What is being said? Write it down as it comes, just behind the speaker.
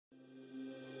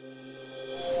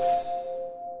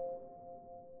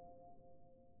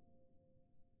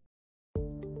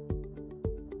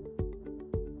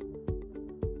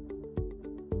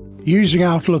Using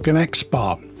Outlook and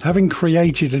xBar, having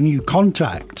created a new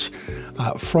contact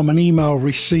from an email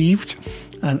received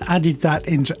and added that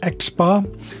into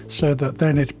xBar so that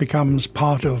then it becomes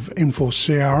part of Infor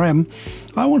CRM,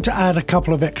 I want to add a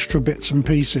couple of extra bits and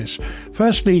pieces.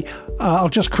 Firstly, I'll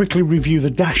just quickly review the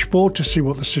dashboard to see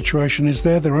what the situation is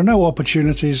there. There are no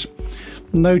opportunities,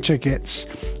 no tickets,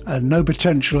 no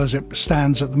potential as it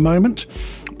stands at the moment.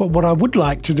 But what I would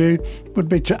like to do would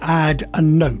be to add a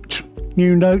note.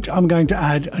 New note, I'm going to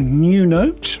add a new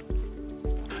note.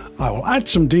 I will add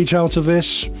some detail to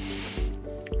this.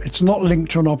 It's not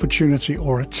linked to an opportunity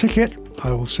or a ticket.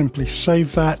 I will simply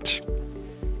save that.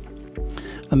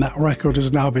 And that record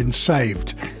has now been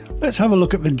saved. Let's have a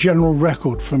look at the general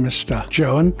record for Mr.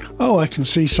 Johan. Oh, I can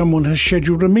see someone has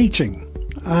scheduled a meeting.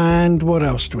 And what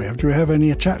else do we have? Do we have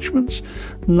any attachments?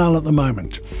 None at the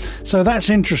moment. So that's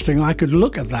interesting. I could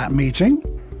look at that meeting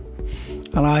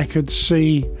and I could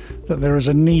see that there is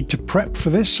a need to prep for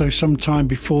this, so sometime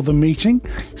before the meeting.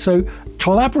 So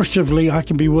collaboratively, I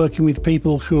can be working with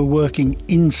people who are working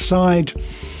inside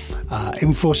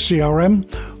Infor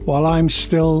CRM while I'm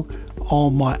still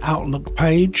on my Outlook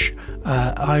page.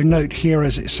 I note here,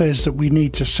 as it says, that we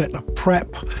need to set a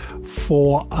prep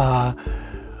for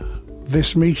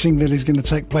this meeting that is going to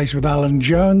take place with Alan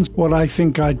Jones. What I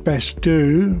think I'd best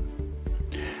do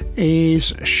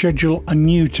is schedule a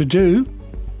new to-do.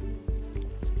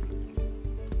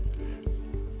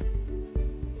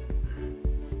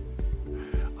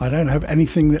 I don't have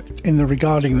anything that in the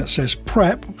regarding that says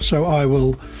prep, so I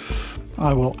will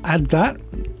add that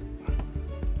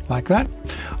like that.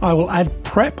 I will add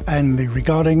prep and the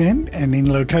regarding in and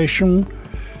in location.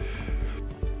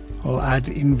 I'll add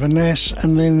Inverness,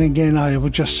 and then again I will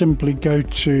just simply go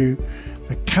to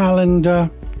the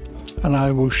calendar and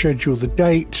I will schedule the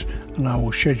date and I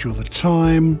will schedule the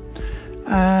time,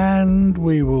 and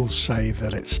we will say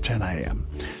that it's 10 a.m.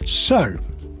 So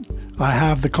I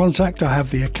have the contact, I have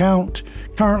the account,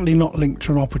 currently not linked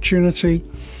to an opportunity.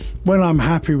 When I'm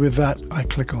happy with that, I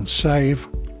click on save.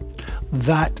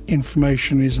 That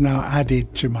information is now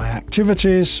added to my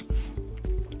activities.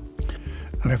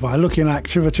 And if I look in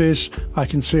activities, I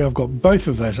can see I've got both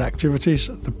of those activities,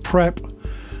 the prep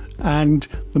and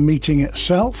the meeting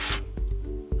itself.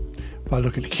 If I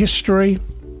look at history,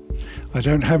 I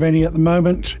don't have any at the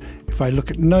moment. If I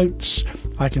look at notes,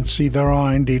 I can see there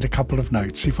are indeed a couple of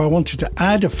notes. If I wanted to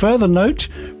add a further note,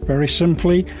 very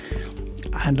simply,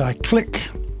 and I click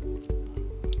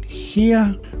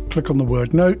here, click on the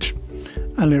word note,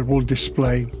 and it will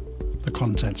display the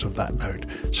contents of that note.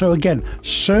 So again,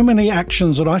 so many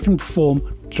actions that I can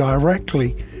perform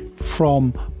directly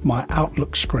from my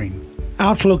Outlook screen.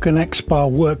 Outlook and xBar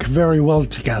work very well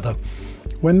together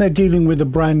when they're dealing with a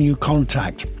brand new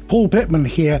contact. Paul Pittman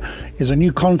here is a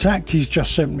new contact. He's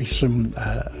just sent me some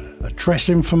address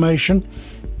information.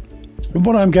 And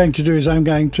what I'm going to do is I'm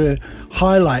going to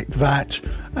highlight that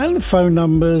and the phone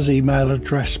numbers, email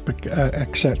address,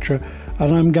 etc.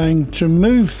 And I'm going to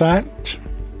move that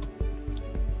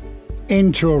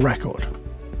into a record.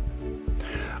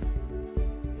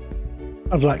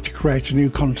 I'd like to create a new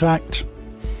contact.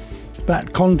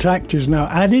 That contact is now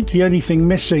added. The only thing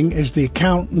missing is the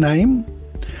account name.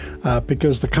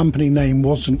 Because the company name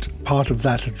wasn't part of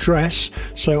that address,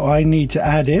 so I need to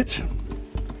add it.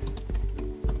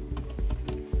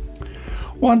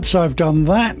 Once I've done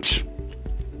that,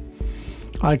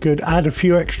 I could add a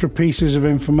few extra pieces of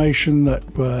information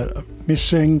that were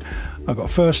missing. I've got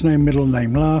first name, middle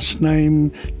name, last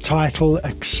name, title,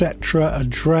 etc.,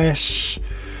 address.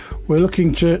 We're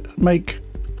looking to make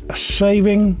a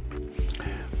saving.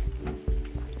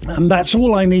 And that's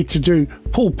all I need to do.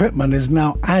 Paul Pittman is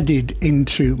now added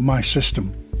into my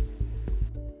system.